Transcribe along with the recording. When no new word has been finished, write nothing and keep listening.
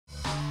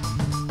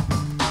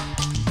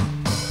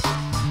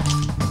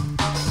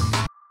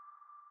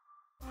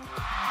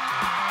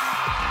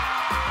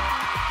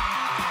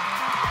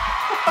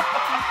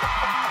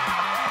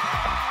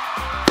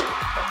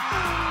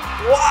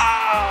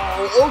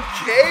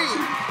Okay.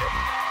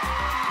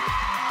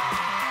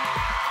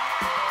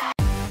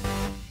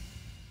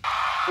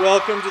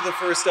 Welcome to the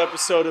first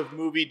episode of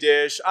Movie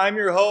Dish. I'm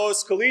your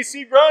host,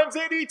 Khaleesi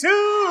Grimes82.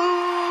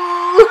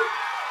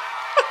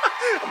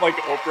 I'm like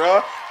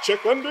Oprah.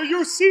 Check under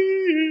your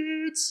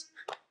seats.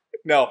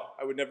 No,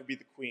 I would never be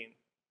the queen,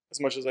 as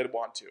much as I'd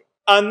want to.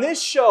 On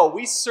this show,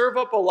 we serve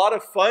up a lot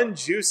of fun,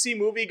 juicy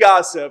movie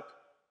gossip.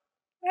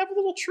 Have a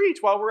little treat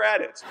while we're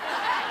at it.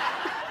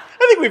 I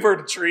think we've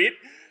earned a treat.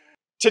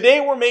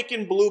 Today we're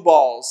making blue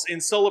balls in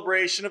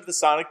celebration of the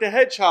Sonic the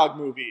Hedgehog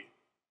movie.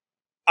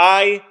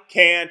 I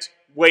can't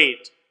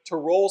wait to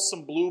roll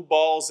some blue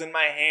balls in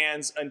my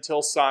hands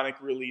until Sonic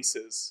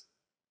releases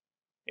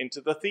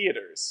into the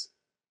theaters.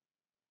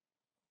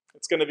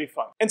 It's going to be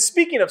fun. And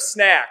speaking of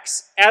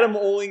snacks, Adam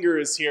Olinger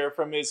is here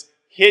from his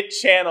hit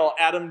channel,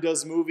 Adam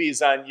Does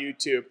Movies on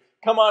YouTube.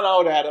 Come on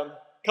out, Adam.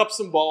 Cup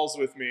some balls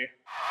with me.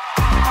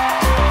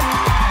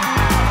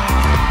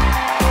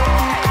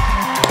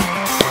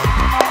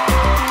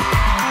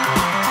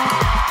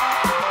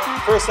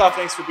 First off,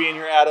 thanks for being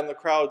here, Adam. The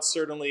crowd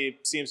certainly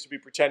seems to be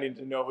pretending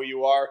to know who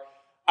you are.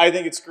 I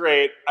think it's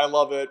great. I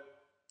love it.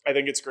 I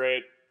think it's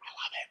great. I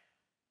love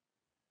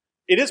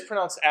it. It is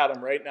pronounced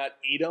Adam, right? Not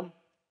Edom.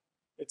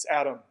 It's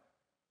Adam.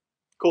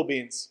 Cool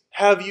beans.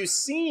 Have you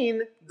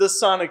seen the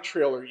Sonic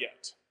trailer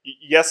yet?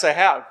 Yes, I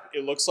have.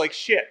 It looks like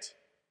shit.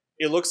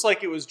 It looks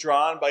like it was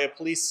drawn by a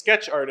police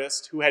sketch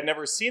artist who had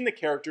never seen the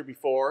character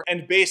before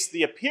and based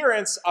the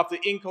appearance off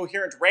the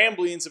incoherent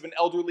ramblings of an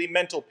elderly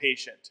mental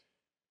patient.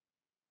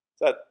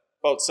 Does that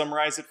about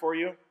summarize it for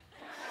you?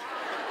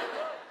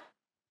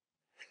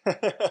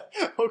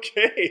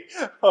 Okay,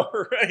 all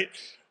right.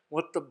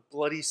 What the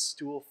bloody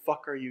stool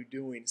fuck are you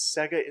doing?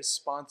 Sega is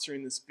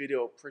sponsoring this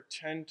video.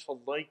 Pretend to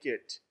like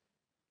it.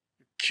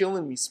 You're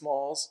killing me,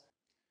 Smalls.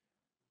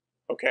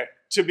 Okay,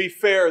 to be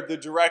fair, the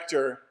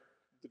director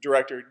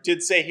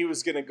did say he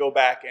was going to go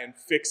back and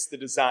fix the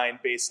design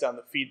based on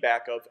the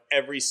feedback of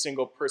every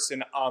single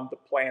person on the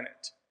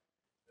planet.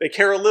 They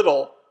care a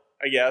little,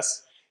 I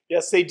guess.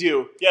 Yes, they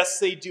do. Yes,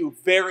 they do.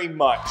 Very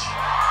much.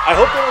 I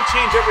hope they don't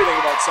change everything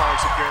about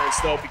Sonic's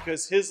appearance, though,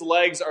 because his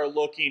legs are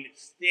looking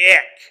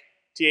thick.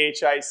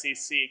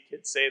 T-H-I-C-C.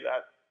 Kids say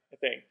that, I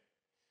think.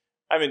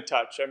 I'm in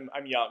touch. I'm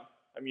young.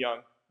 I'm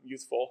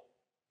youthful.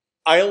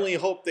 I only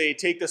hope they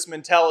take this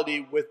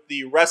mentality with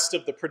the rest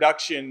of the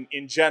production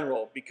in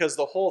general, because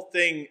the whole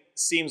thing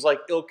seems like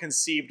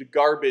ill-conceived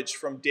garbage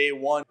from day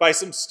one by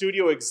some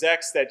studio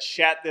execs that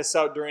shat this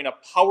out during a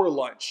power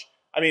lunch.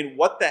 I mean,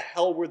 what the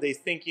hell were they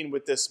thinking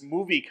with this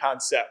movie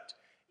concept?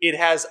 It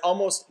has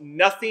almost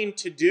nothing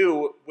to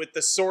do with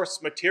the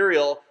source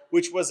material,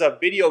 which was a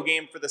video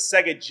game for the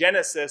Sega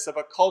Genesis of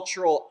a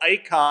cultural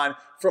icon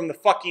from the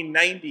fucking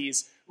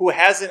 90s who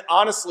hasn't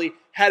honestly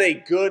had a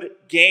good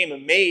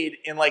game made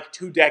in like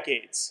 2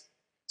 decades.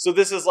 So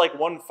this is like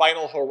one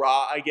final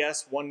hurrah, I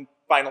guess, one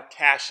final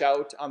cash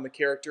out on the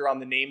character, on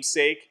the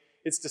namesake.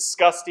 It's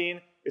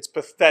disgusting. It's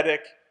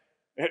pathetic.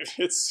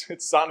 It's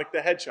Sonic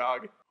the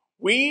Hedgehog.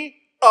 We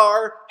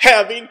are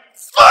having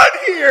fun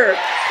here!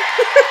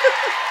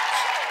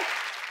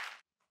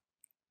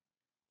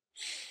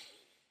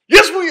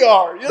 Yes, we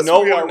are! Yes,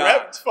 no, we are. We're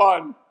having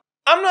fun.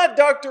 I'm not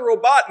Dr.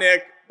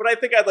 Robotnik, but I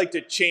think I'd like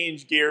to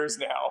change gears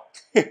now.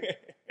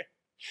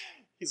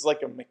 He's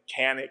like a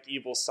mechanic,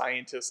 evil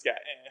scientist guy.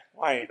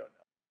 I don't know.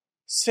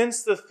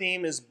 Since the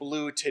theme is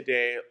blue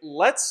today,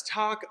 let's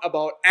talk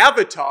about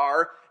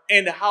Avatar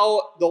and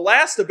how the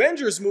last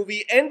Avengers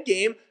movie,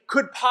 Endgame,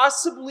 could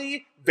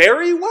possibly,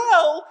 very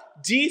well,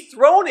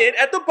 dethrone it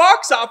at the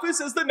box office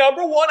as the #1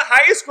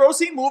 highest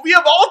grossing movie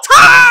of all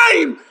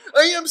time!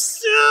 I am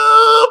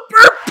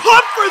super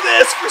pumped for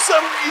this for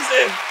some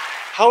reason!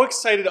 How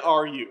excited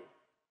are you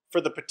for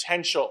the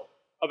potential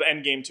of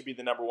Endgame to be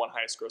the #1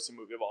 highest grossing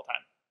movie of all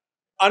time?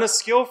 On a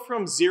scale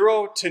from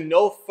 0 to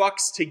no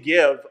fucks to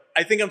give,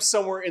 I think I'm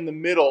somewhere in the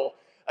middle.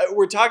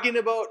 We're talking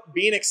about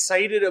being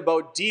excited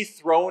about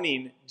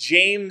dethroning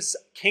James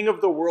King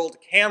of the World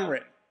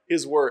Cameron,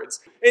 his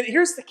words. And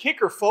here's the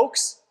kicker,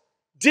 folks.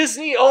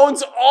 Disney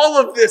owns all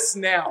of this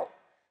now.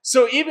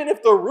 So even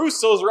if the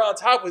Russos are on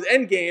top with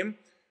Endgame,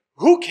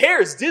 who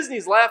cares?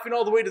 Disney's laughing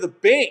all the way to the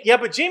bank. Yeah,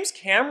 but James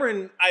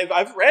Cameron,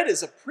 I've read,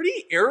 is a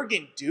pretty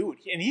arrogant dude.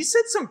 And he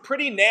said some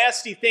pretty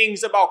nasty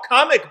things about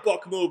comic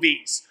book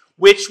movies,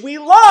 which we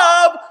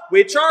love,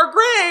 which are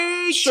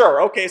great.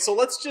 Sure, okay, so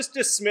let's just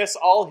dismiss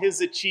all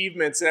his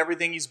achievements and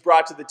everything he's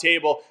brought to the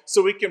table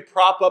so we can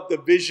prop up the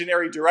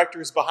visionary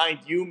directors behind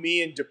you,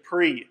 me, and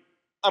Dupree.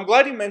 I'm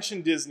glad you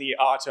mentioned Disney,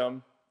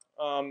 Autumn.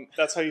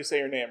 That's how you say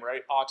your name,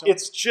 right? Autumn?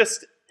 It's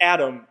just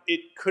Adam.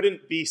 It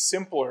couldn't be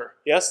simpler.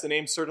 Yes, the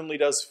name certainly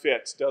does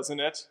fit, doesn't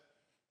it?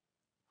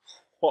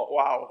 Oh,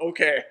 wow,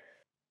 okay.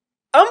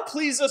 I'm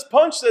pleased as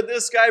punch that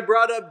this guy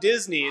brought up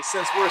Disney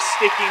since we're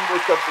sticking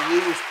with the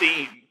blue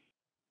theme.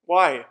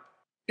 Why?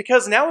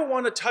 Because now I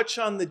want to touch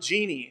on the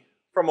genie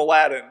from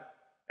Aladdin.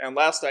 And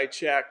last I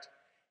checked,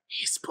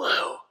 he's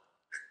blue.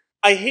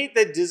 I hate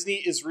that Disney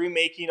is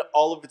remaking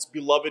all of its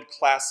beloved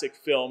classic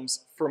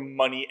films for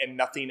money and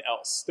nothing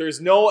else.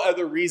 There's no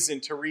other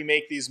reason to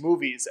remake these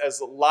movies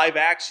as live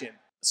action.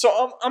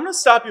 So I'm going to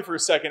stop you for a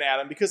second,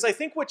 Adam, because I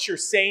think what you're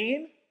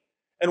saying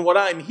and what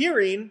I'm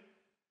hearing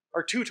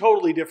are two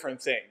totally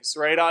different things,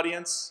 right,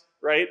 audience?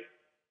 Right?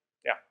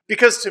 Yeah.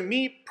 Because to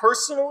me,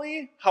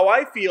 personally, how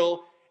I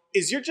feel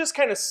is you're just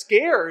kind of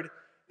scared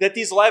that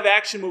these live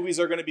action movies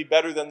are going to be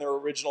better than their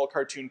original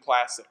cartoon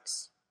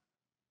classics.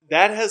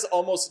 That has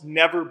almost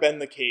never been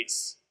the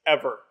case,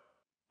 ever.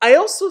 I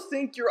also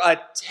think you're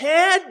a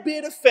tad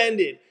bit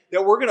offended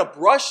that we're going to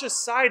brush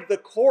aside the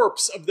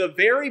corpse of the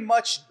very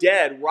much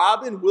dead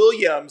Robin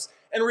Williams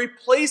and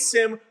replace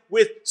him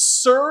with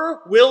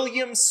Sir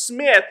William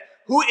Smith,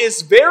 who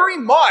is very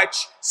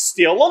much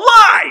still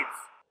alive.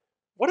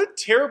 What a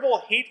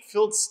terrible,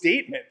 hate-filled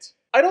statement.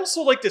 I'd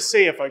also like to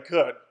say, if I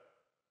could,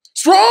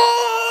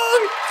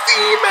 strong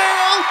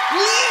female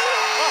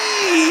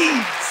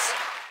leads!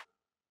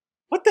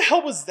 What the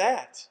hell was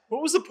that?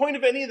 What was the point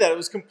of any of that? It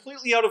was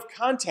completely out of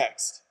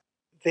context.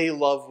 They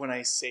love when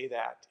I say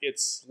that.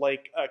 It's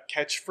like a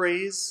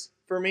catchphrase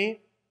for me.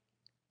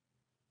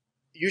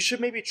 You should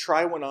maybe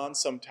try one on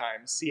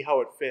sometime, see how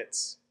it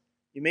fits.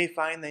 You may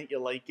find that you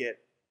like it.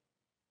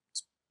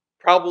 It's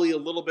probably a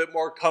little bit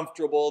more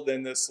comfortable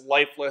than this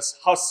lifeless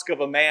husk of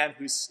a man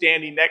who's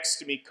standing next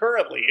to me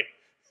currently.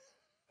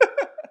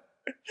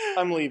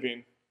 I'm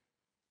leaving.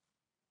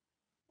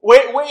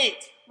 Wait!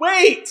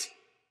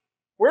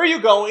 Where are you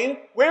going?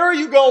 Where are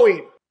you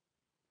going?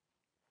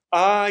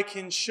 I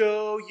can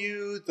show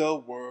you the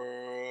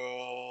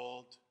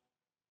world.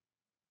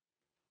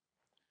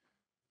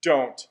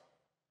 Don't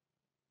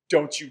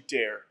you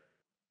dare.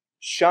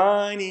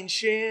 Shining,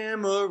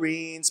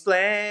 shimmering,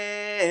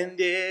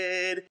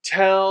 splendid.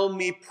 Tell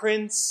me,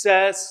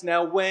 princess,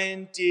 now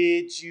when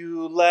did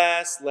you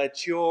last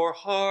let your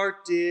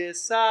heart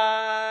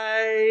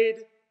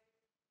decide?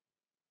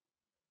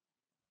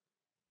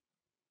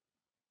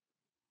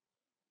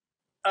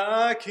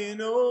 I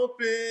can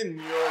open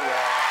your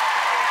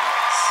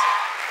eyes,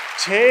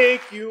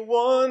 take you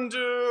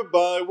wonder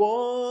by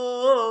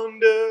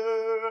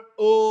wonder,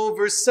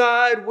 over,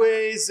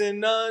 sideways,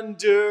 and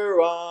under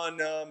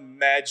on a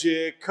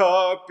magic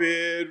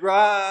carpet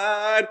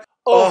ride.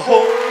 A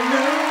whole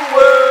new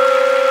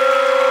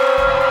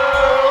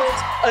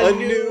world, a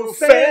new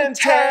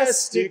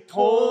fantastic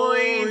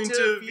point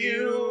of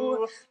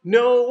view.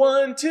 No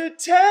one to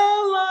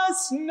tell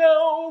us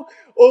no,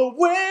 or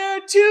where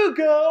to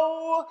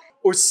go,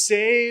 or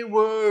say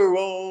we're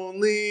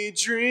only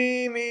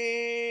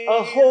dreaming.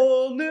 A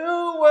whole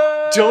new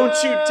world. Don't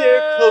you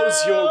dare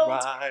close your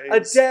eyes. A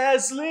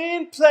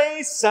dazzling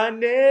place I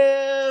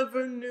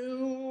never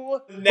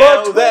knew.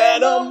 Now but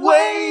that I'm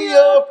way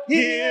up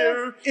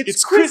here,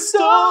 it's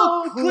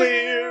crystal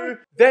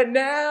clear that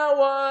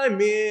now I'm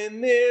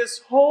in this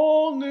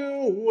whole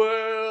new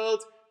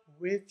world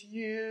with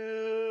you.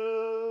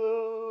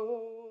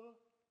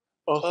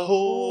 A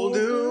whole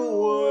new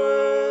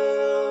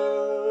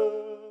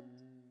world.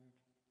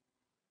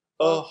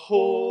 A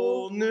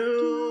whole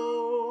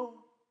new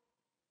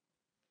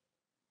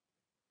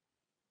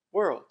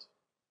world.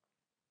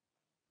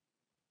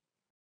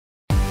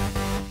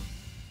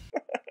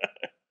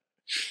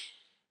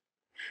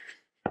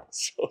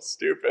 So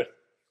stupid.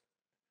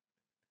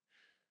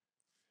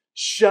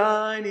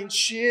 Shining,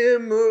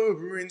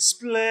 shimmering,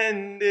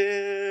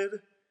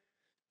 splendid.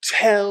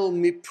 Tell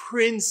me,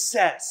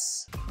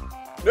 princess.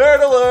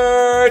 Nerd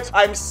alert!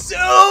 I'm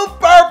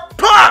super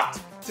pumped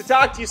to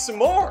talk to you some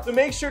more. So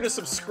make sure to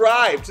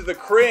subscribe to The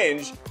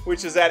Cringe,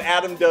 which is at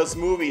Adam Does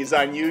Movies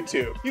on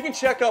YouTube. You can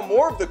check out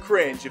more of The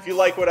Cringe if you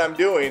like what I'm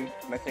doing,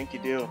 and I think you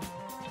do.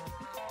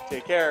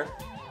 Take care.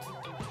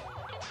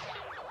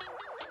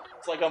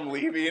 It's like I'm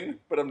leaving,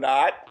 but I'm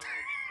not.